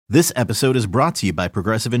This episode is brought to you by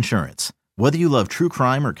Progressive Insurance. Whether you love true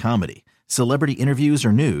crime or comedy, celebrity interviews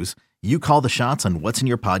or news, you call the shots on what's in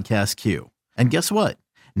your podcast queue. And guess what?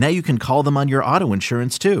 Now you can call them on your auto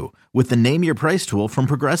insurance too with the Name Your Price tool from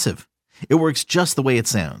Progressive. It works just the way it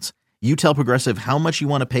sounds. You tell Progressive how much you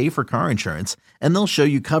want to pay for car insurance, and they'll show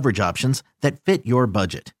you coverage options that fit your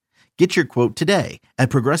budget. Get your quote today at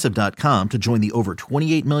Progressive.com to join the over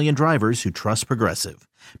 28 million drivers who trust Progressive.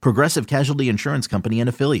 Progressive Casualty Insurance Company and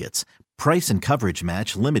Affiliates. Price and coverage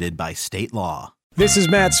match limited by state law. This is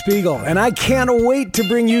Matt Spiegel, and I can't wait to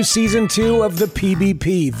bring you Season 2 of the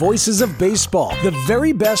PBP, Voices of Baseball. The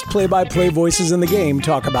very best play-by-play voices in the game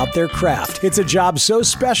talk about their craft. It's a job so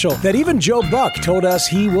special that even Joe Buck told us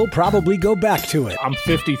he will probably go back to it. I'm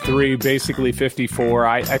 53, basically 54.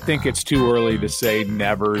 I think it's too early to say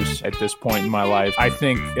nevers at this point in my life. I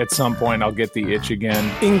think at some point I'll get the itch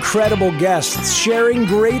again. Incredible guests sharing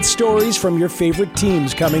great stories from your favorite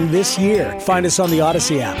teams coming this year. Find us on the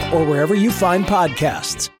Odyssey app or wherever you find podcasts.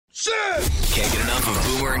 Can't get enough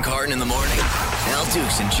of Boomer and Carton in the morning? Al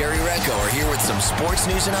Dukes and Jerry Recco are here with some sports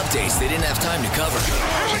news and updates they didn't have time to cover. Here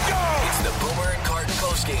we go! It's the Boomer and Carton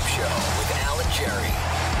postgame show with Al and Jerry.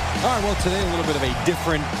 All right, well, today a little bit of a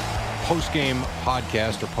different postgame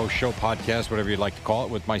podcast or post-show podcast, whatever you'd like to call it,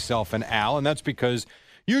 with myself and Al, and that's because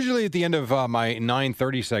usually at the end of my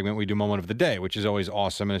 9:30 segment, we do Moment of the Day, which is always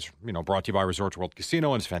awesome, and it's brought to you by Resorts World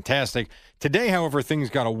Casino, and it's fantastic. Today, however, things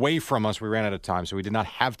got away from us. We ran out of time, so we did not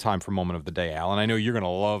have time for Moment of the Day, Al, and I know you're going to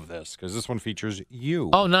love this because this one features you.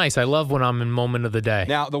 Oh, nice. I love when I'm in Moment of the Day.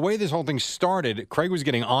 Now, the way this whole thing started, Craig was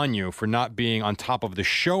getting on you for not being on top of the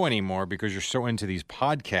show anymore because you're so into these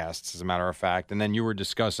podcasts, as a matter of fact, and then you were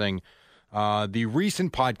discussing the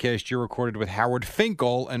recent podcast you recorded with Howard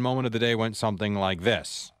Finkel, and Moment of the Day went something like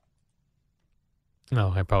this.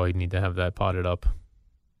 No, I probably need to have that potted up.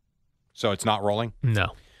 So it's not rolling?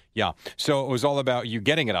 No. Yeah. So it was all about you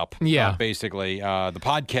getting it up. Yeah. Basically, the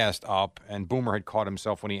podcast up, and Boomer had caught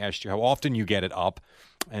himself when he asked you how often you get it up,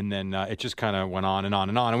 and then it just kind of went on and on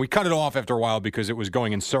and on. And we cut it off after a while because it was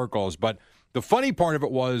going in circles. But the funny part of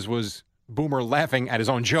it was Boomer laughing at his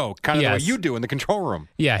own joke, kind of the way you do in the control room.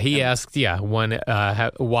 Yeah, he asked, when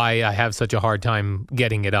why I have such a hard time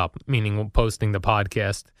getting it up, meaning posting the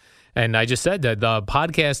podcast. And I just said that the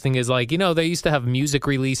podcasting is like, they used to have music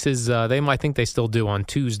releases. I think they still do on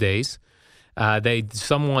Tuesdays.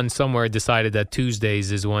 Someone somewhere decided that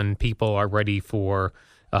Tuesdays is when people are ready for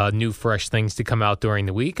new, fresh things to come out during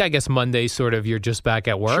the week. I guess Monday's sort of you're just back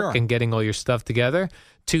at work and getting all your stuff together.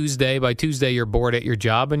 By Tuesday, you're bored at your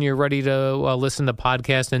job and you're ready to listen to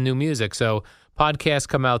podcasts and new music. So podcasts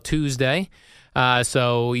come out Tuesday.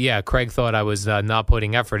 Craig thought I was not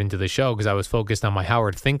putting effort into the show because I was focused on my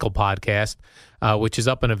Howard Finkel podcast, which is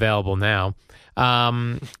up and available now.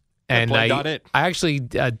 And I actually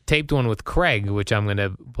taped one with Craig, which I'm going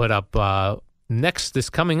to put up this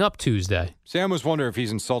coming up Tuesday. Sam was wondering if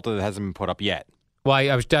he's insulted that it hasn't been put up yet.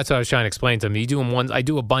 Well, that's what I was trying to explain to him. You do them once. I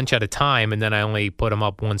do a bunch at a time, and then I only put them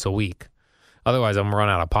up once a week. Otherwise, I'm going to run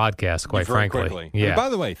out of podcasts, quite frankly. Quickly. Yeah. And by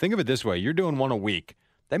the way, think of it this way. You're doing one a week.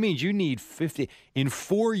 That means you need 50. In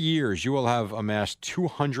 4 years, you will have amassed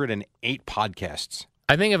 208 podcasts.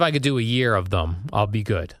 I think if I could do a year of them, I'll be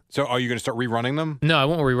good. So are you going to start rerunning them? No, I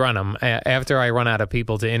won't rerun them. After I run out of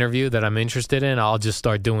people to interview that I'm interested in, I'll just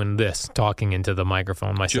start doing this, talking into the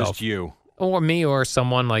microphone myself. Just you. Or me, or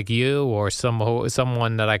someone like you, or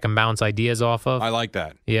someone that I can bounce ideas off of. I like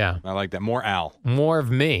that. Yeah. I like that. More Al. More of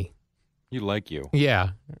me. You like you.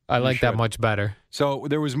 Yeah. I like that much better. So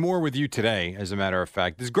there was more with you today, as a matter of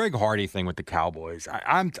fact. This Greg Hardy thing with the Cowboys,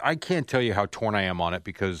 I can't tell you how torn I am on it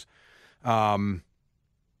because, for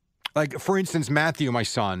instance, Matthew, my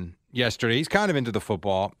son, yesterday, he's kind of into the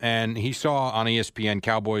football, and he saw on ESPN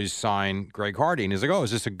Cowboys sign Greg Hardy, and he's like, oh, is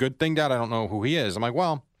this a good thing, Dad? I don't know who he is. I'm like,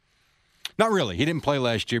 well, not really. He didn't play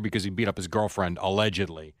last year because he beat up his girlfriend,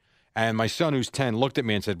 allegedly. And my son, who's 10, looked at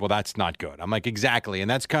me and said, well, that's not good. I'm like, exactly. And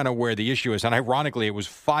that's kind of where the issue is. And ironically, it was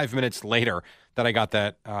 5 minutes later that I got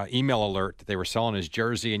that email alert that they were selling his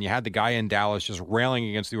jersey. And you had the guy in Dallas just railing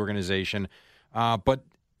against the organization. But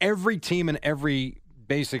every team and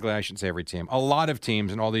basically, I shouldn't say every team, a lot of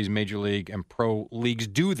teams in all these major league and pro leagues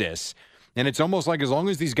do this. And it's almost like as long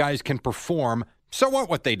as these guys can perform, so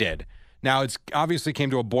what they did. Now, it's obviously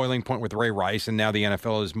came to a boiling point with Ray Rice, and now the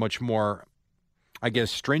NFL is much more, I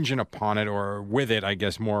guess, stringent upon it, or with it, I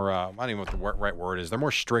guess, more, I don't even know what the right word is. They're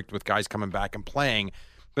more strict with guys coming back and playing.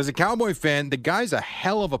 But as a Cowboy fan, the guy's a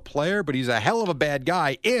hell of a player, but he's a hell of a bad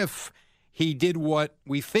guy if he did what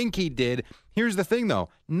we think he did. Here's the thing, though.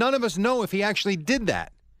 None of us know if he actually did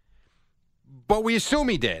that. But we assume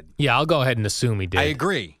he did. Yeah, I'll go ahead and assume he did. I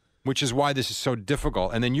agree. which is why this is so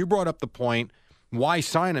difficult. And then you brought up the point, why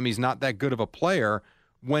sign him? He's not that good of a player.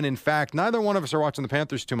 When in fact, neither one of us are watching the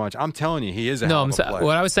Panthers too much. I'm telling you, he is a hell of a player.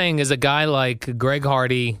 What I was saying is a guy like Greg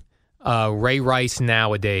Hardy, Ray Rice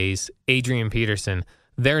nowadays, Adrian Peterson.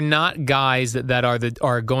 They're not guys that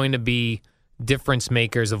are going to be difference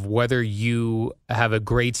makers of whether you have a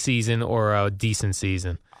great season or a decent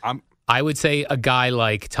season. I would say a guy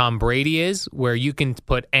like Tom Brady is, where you can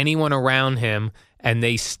put anyone around him and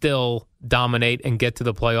they still dominate and get to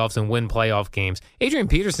the playoffs and win playoff games. Adrian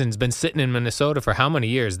Peterson's been sitting in Minnesota for how many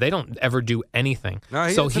years? They don't ever do anything. No,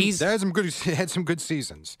 he had some good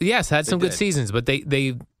seasons. Yes, had some good seasons, but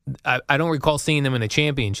I don't recall seeing them in a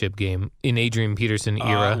championship game in Adrian Peterson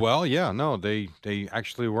era. They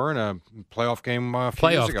actually were in a playoff game a few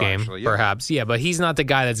years ago, actually, perhaps. Yeah, but he's not the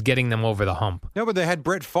guy that's getting them over the hump. No, but they had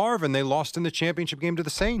Brett Favre, and they lost in the championship game to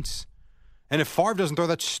the Saints. And if Favre doesn't throw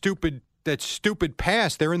that stupid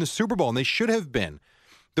pass, they're in the Super Bowl, and they should have been.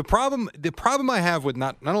 The problem I have with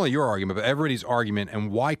not only your argument, but everybody's argument and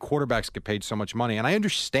why quarterbacks get paid so much money, and I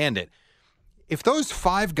understand it. If those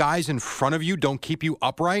 5 guys in front of you don't keep you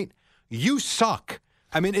upright, you suck.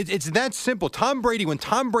 I mean, it's that simple. When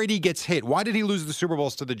Tom Brady gets hit, why did he lose the Super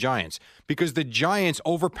Bowls to the Giants? Because the Giants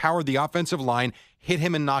overpowered the offensive line, hit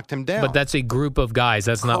him, and knocked him down. But that's a group of guys.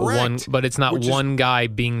 That's Correct. Not one. But it's not one guy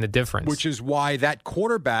being the difference. Which is why that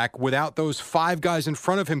quarterback, without those 5 guys in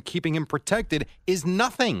front of him keeping him protected, is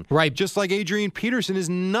nothing. Right. Just like Adrian Peterson is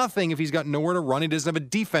nothing if he's got nowhere to run. He doesn't have a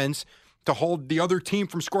defense to hold the other team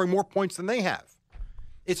from scoring more points than they have.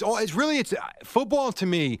 Football to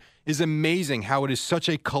me is amazing how it is such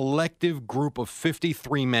a collective group of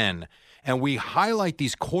 53 men. And we highlight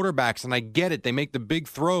these quarterbacks, and I get it. They make the big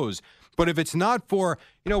throws. But if it's not for,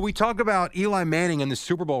 we talk about Eli Manning and the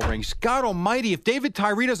Super Bowl rings. God almighty, if David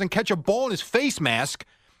Tyree doesn't catch a ball in his face mask,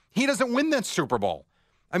 he doesn't win that Super Bowl.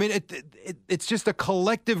 I mean, it's just a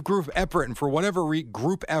collective group effort. And for whatever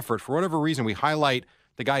reason, we highlight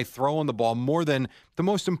the guy throwing the ball more than the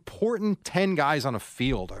most important 10 guys on a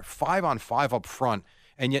field, or 5-on-5 up front,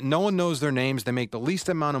 and yet no one knows their names. They make the least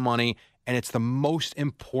amount of money, and it's the most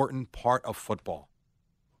important part of football.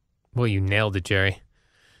 Well, you nailed it, Jerry.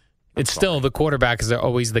 It's still the quarterback is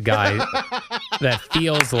always the guy that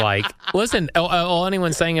feels like. Listen, all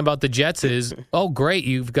anyone's saying about the Jets is, oh, great,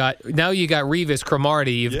 you got Revis,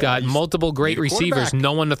 Cromartie, you've got multiple great receivers,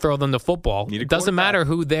 no one to throw them the football. It doesn't matter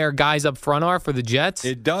who their guys up front are for the Jets.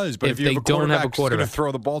 It does, but if you don't have a quarterback going to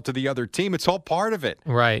throw the ball to the other team, it's all part of it.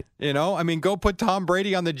 Right. Go put Tom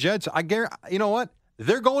Brady on the Jets. I guarantee, you know what?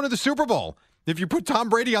 They're going to the Super Bowl. If you put Tom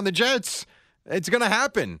Brady on the Jets, it's going to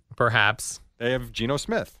happen. Perhaps. They have Geno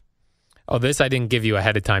Smith. Oh, this I didn't give you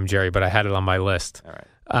ahead of time, Jerry, but I had it on my list. All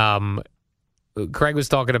right. Craig was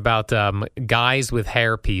talking about guys with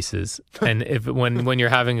hair pieces, and when you're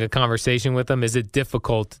having a conversation with them, is it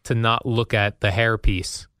difficult to not look at the hair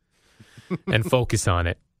piece and focus on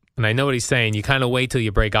it? And I know what he's saying. You kind of wait till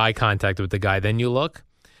you break eye contact with the guy, then you look.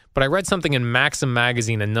 But I read something in Maxim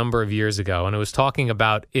magazine a number of years ago, and it was talking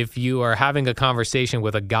about if you are having a conversation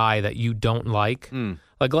with a guy that you don't like,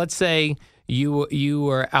 like let's say you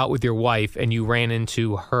were out with your wife and you ran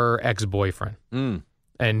into her ex-boyfriend,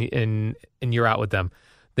 and you're out with them.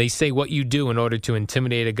 They say what you do in order to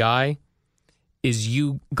intimidate a guy is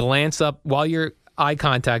you glance up while you're eye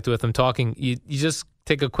contact with him talking. You just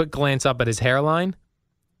take a quick glance up at his hairline,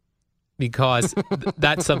 because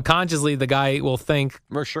that subconsciously the guy will think,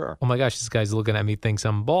 for sure, oh my gosh, this guy's looking at me, thinks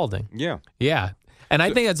I'm balding. Yeah. Yeah. And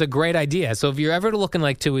I think that's a great idea. So if you're ever looking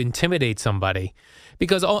like to intimidate somebody,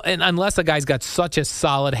 because unless a guy's got such a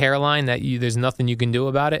solid hairline that there's nothing you can do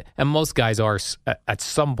about it, and most guys are at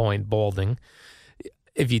some point balding,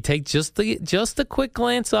 if you take just a quick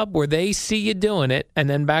glance up where they see you doing it, and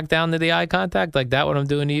then back down to the eye contact, like that, what I'm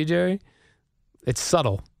doing to you, Jerry, it's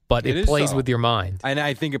subtle. But it plays with your mind. And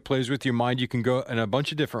I think it plays with your mind. You can go in a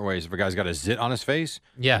bunch of different ways. If a guy's got a zit on his face,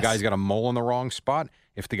 yes. The guy's got a mole in the wrong spot,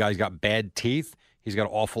 if the guy's got bad teeth, he's got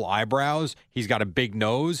awful eyebrows, he's got a big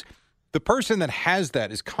nose, the person that has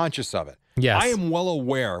that is conscious of it. Yes. I am well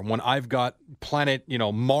aware when I've got planet,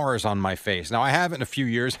 Mars on my face. Now, I haven't in a few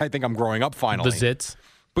years. I think I'm growing up finally. The zits.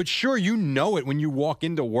 But sure, you know it when you walk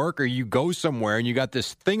into work or you go somewhere and you got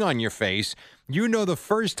this thing on your face. You know the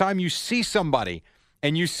first time you see somebody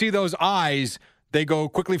and you see those eyes, they go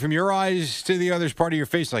quickly from your eyes to the other part of your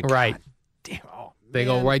face. Like, right. God damn, they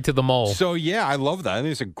go right to the mole. So, yeah, I love that. I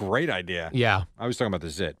think it's a great idea. Yeah. I was talking about the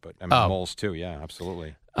zit, but moles too. Yeah,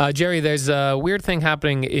 absolutely. Jerry, there's a weird thing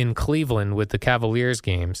happening in Cleveland with the Cavaliers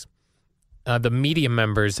games. The media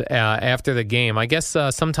members after the game, I guess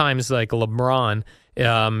sometimes like LeBron,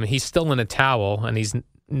 he's still in a towel and he's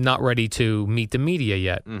not ready to meet the media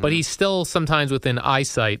yet, but he's still sometimes within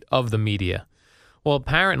eyesight of the media. Well,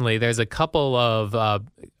 apparently there's a couple of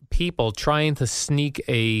people trying to sneak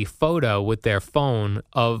a photo with their phone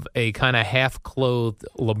of a kind of half-clothed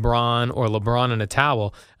LeBron or LeBron in a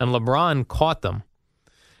towel, and LeBron caught them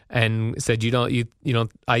and said, "You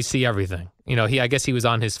don't. I see everything." I guess he was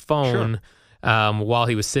on his phone while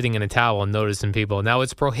he was sitting in a towel and noticing people. Now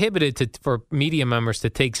it's prohibited for media members to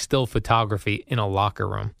take still photography in a locker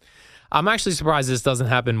room. I'm actually surprised this doesn't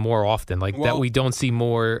happen more often, that we don't see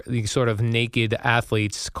more these sort of naked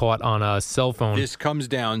athletes caught on a cell phone. This comes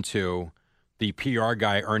down to the PR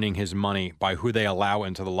guy earning his money by who they allow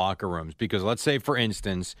into the locker rooms. Because let's say, for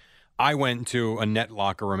instance, I went to a net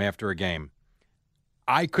locker room after a game.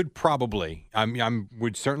 I could probably,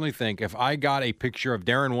 would certainly think if I got a picture of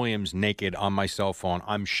Darren Williams naked on my cell phone,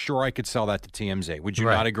 I'm sure I could sell that to TMZ. Would you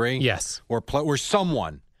not agree? Yes. Or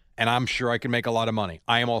someone. And I'm sure I can make a lot of money.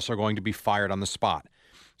 I am also going to be fired on the spot.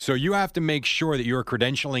 So you have to make sure that you're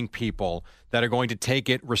credentialing people that are going to take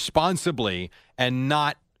it responsibly and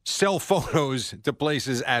not sell photos to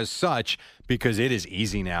places as such, because it is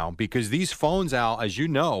easy now. Because these phones, Al, as you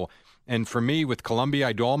know, and for me with Columbia,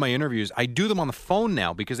 I do all my interviews. I do them on the phone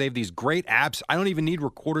now because they have these great apps. I don't even need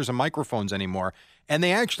recorders and microphones anymore. And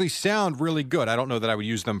they actually sound really good. I don't know that I would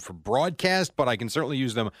use them for broadcast, but I can certainly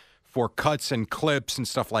use them for cuts and clips and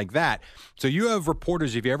stuff like that. So you have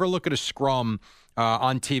reporters, if you ever look at a scrum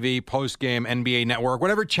on TV, post-game, NBA Network,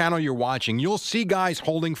 whatever channel you're watching, you'll see guys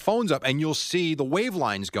holding phones up and you'll see the wave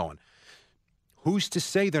lines going. Who's to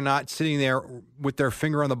say they're not sitting there with their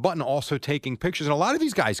finger on the button also taking pictures? And a lot of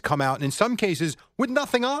these guys come out, and in some cases, with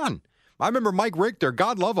nothing on. I remember Mike Richter,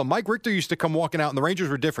 God love him. Mike Richter used to come walking out, and the Rangers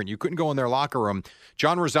were different. You couldn't go in their locker room.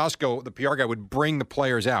 John Rosasco, the PR guy, would bring the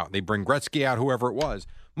players out. They'd bring Gretzky out, whoever it was.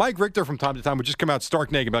 Mike Richter, from time to time, would just come out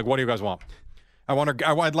stark naked and be like, "What do you guys want?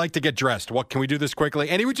 I'd like to get dressed. What, can we do this quickly?"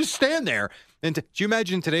 And he would just stand there. And do you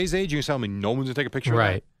imagine in today's age, you can tell me no one's going to take a picture of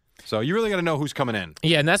that? So you really got to know who's coming in.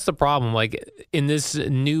 Yeah, and that's the problem. Like in this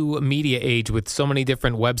new media age with so many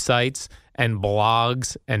different websites and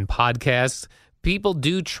blogs and podcasts, people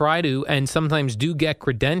do try to and sometimes do get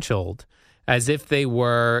credentialed as if they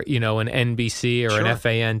were, an NBC or an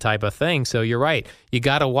FAN type of thing. So you're right. You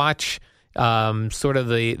got to watch sort of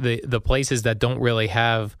the places that don't really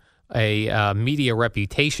have a media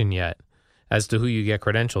reputation yet as to who you get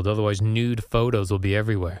credentialed. Otherwise, nude photos will be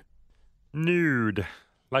everywhere. Nude.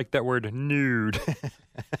 Like that word, nude.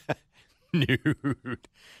 Nude.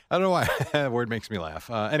 I don't know why that word makes me laugh.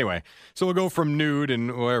 Anyway, so we'll go from nude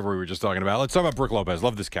and whatever we were just talking about. Let's talk about Brook Lopez.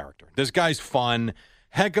 Love this character. This guy's fun.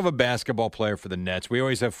 Heck of a basketball player for the Nets. We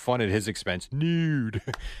always have fun at his expense. Nude.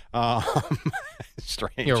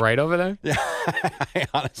 Strange. You're right over there? Yeah. I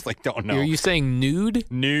honestly don't know. Are you saying nude?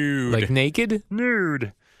 Nude. Like naked?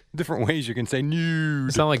 Nude. Different ways you can say nude.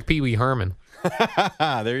 It's not like Pee Wee Herman.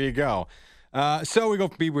 There you go. So we go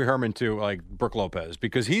from Pee Wee Herman to like Brook Lopez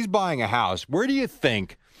because he's buying a house. Where do you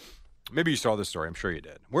think, maybe you saw this story, I'm sure you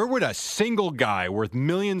did. Where would a single guy worth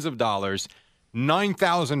millions of dollars,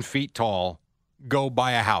 9,000 feet tall, go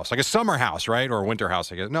buy a house? Like a summer house, right? Or a winter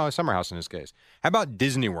house, I guess. No, a summer house in this case. How about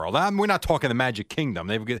Disney World? We're not talking the Magic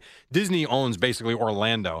Kingdom. Disney owns basically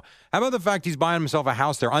Orlando. How about the fact he's buying himself a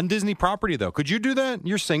house there on Disney property, though? Could you do that?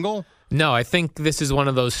 You're single? No, I think this is one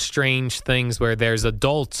of those strange things where there's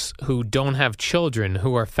adults who don't have children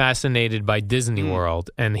who are fascinated by Disney World,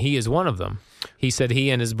 and he is one of them. He said he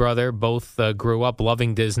and his brother both grew up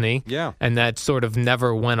loving Disney, and that sort of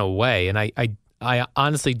never went away. And I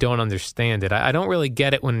honestly don't understand it. I don't really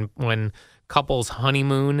get it when couples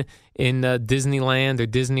honeymoon in Disneyland or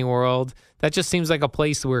Disney World. That just seems like a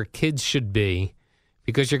place where kids should be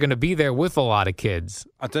because you're going to be there with a lot of kids.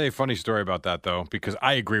 I'll tell you a funny story about that, though, because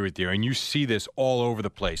I agree with you. And you see this all over the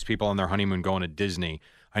place. People on their honeymoon going to Disney.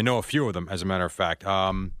 I know a few of them, as a matter of fact.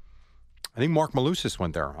 I think Mark Malusis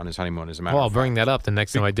went there on his honeymoon, as a matter of fact. Well, I'll bring that up the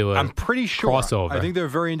next time I do I'm pretty sure. Crossover. I think they're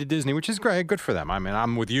very into Disney, which is great. Good for them. I mean,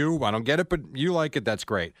 I'm with you. I don't get it, but you like it. That's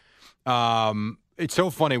great. It's so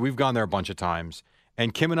funny. We've gone there a bunch of times,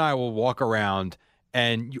 and Kim and I will walk around,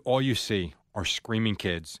 and all you see are screaming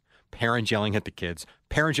kids, parents yelling at the kids,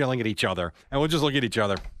 parents yelling at each other, and we'll just look at each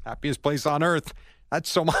other. Happiest place on earth. That's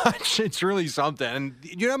so much. It's really something. And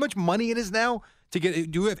you know how much money it is now to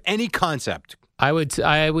get? Do you have any concept? I would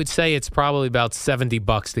say it's probably about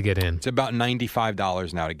 $70 to get in. It's about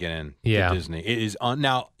 $95 now to get in to Disney. It is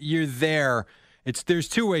now you're there. There's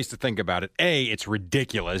two ways to think about it. A, it's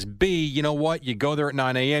ridiculous. B, you know what? You go there at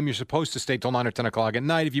 9 a.m. You're supposed to stay till 9 or 10 o'clock at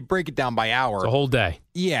night. If you break it down by hour, it's a whole day.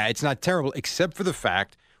 Yeah, it's not terrible, except for the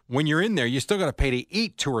fact when you're in there, you still got to pay to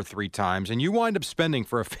eat 2 or 3 times, and you wind up spending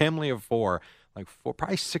for a family of 4 like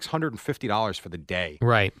probably $650 for the day.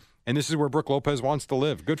 Right. And this is where Brooke Lopez wants to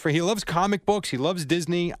live. Good for him. He loves comic books. He loves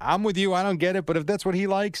Disney. I'm with you. I don't get it, but if that's what he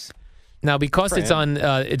likes. Now, because it's on,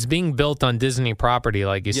 it's being built on Disney property,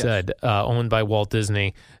 like you Yes. said, owned by Walt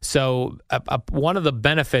Disney. So one of the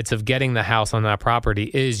benefits of getting the house on that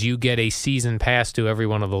property is you get a season pass to every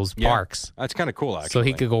one of those parks. That's kind of cool, actually. So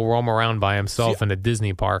he could go roam around by himself in a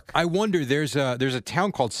Disney park. I wonder. There's a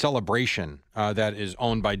town called Celebration that is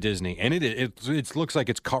owned by Disney, and it looks like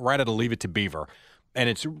it's caught right out of Leave It to Beaver, and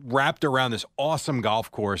it's wrapped around this awesome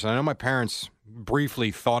golf course. And I know my parents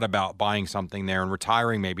briefly thought about buying something there and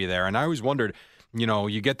retiring maybe there, and I always wondered,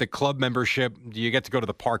 you get the club membership, you get to go to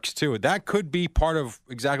the parks too. That could be part of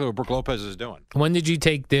exactly what Brooke Lopez is doing. When did you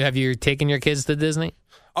have you taken your kids to Disney?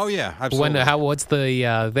 Oh yeah, absolutely. What's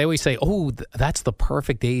the? They always say, that's the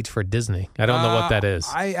perfect age for Disney. I don't know what that is.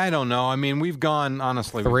 I don't know. I mean, we've gone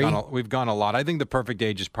honestly. 3? We've gone a lot. I think the perfect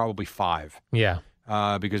age is probably 5. Yeah.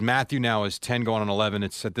 Because Matthew now is 10 going on 11.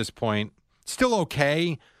 It's at this point still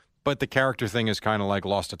okay, but the character thing is kind of like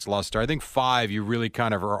lost its luster. I think 5, you really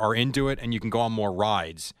kind of are into it, and you can go on more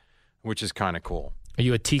rides, which is kind of cool. Are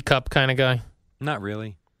you a teacup kind of guy? Not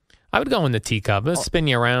really. I would go in the teacup. It'll spin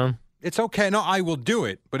you around. It's okay. No, I will do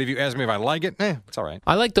it. But if you ask me if I like it, it's all right.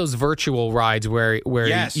 I like those virtual rides where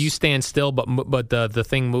Yes. you stand still, but the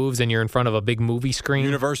thing moves and you're in front of a big movie screen.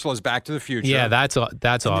 Universal is Back to the Future. Yeah, that's awesome.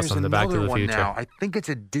 There's The Back to another the one Future. now. I think it's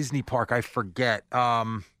a Disney park. I forget.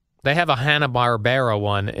 They have a Hanna-Barbera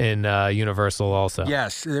one in Universal also.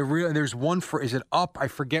 Yes, there's one for. Is it Up? I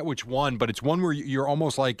forget which one, but it's one where you're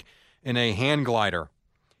almost like in a hand glider.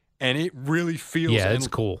 And it really feels... Yeah, it's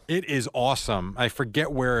cool. It is awesome. I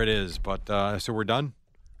forget where it is, but so we're done?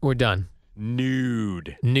 We're done.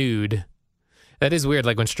 Nude. That is weird.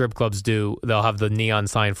 Like when strip clubs they'll have the neon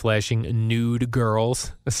sign flashing, nude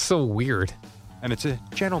girls. It's so weird. And it's a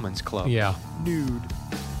gentleman's club. Yeah. Nude.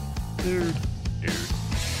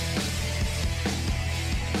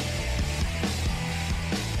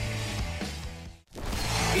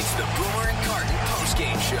 It's the Boomer and Carton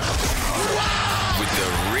postgame show. With the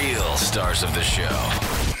real stars of the show,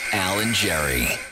 Al and Jerry.